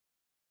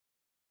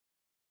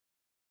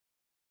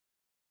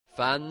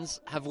Fans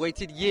have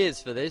waited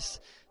years for this,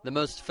 the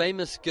most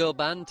famous girl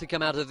band to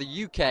come out of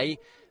the UK,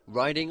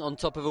 riding on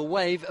top of a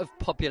wave of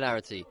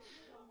popularity.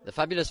 The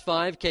Fabulous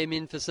Five came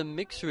in for some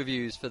mixed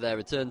reviews for their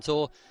return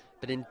tour,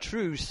 but in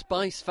true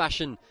Spice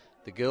fashion,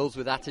 the girls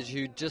with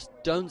attitude just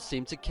don't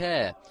seem to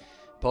care.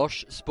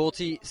 Posh,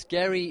 Sporty,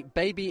 Scary,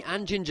 Baby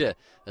and Ginger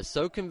are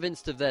so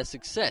convinced of their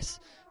success,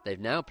 they've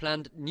now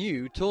planned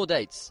new tour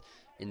dates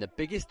in the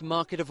biggest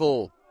market of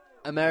all,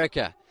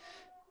 America.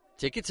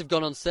 Tickets have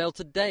gone on sale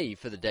today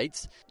for the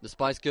dates. The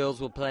Spice Girls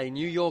will play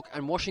New York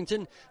and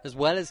Washington, as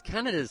well as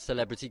Canada's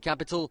celebrity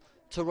capital,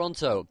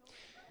 Toronto.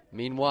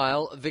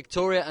 Meanwhile,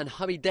 Victoria and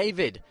hubby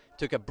David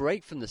took a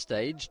break from the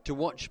stage to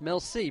watch Mel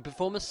C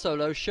perform a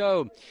solo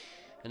show.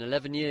 And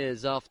 11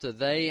 years after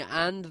they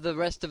and the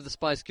rest of the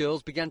Spice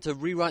Girls began to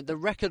rewrite the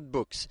record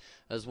books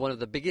as one of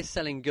the biggest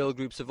selling girl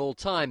groups of all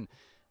time,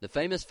 the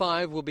famous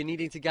five will be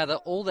needing to gather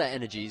all their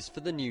energies for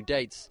the new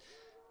dates.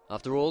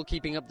 After all,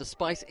 keeping up the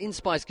spice in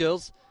Spice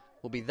Girls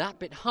will be that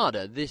bit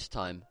harder this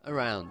time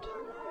around.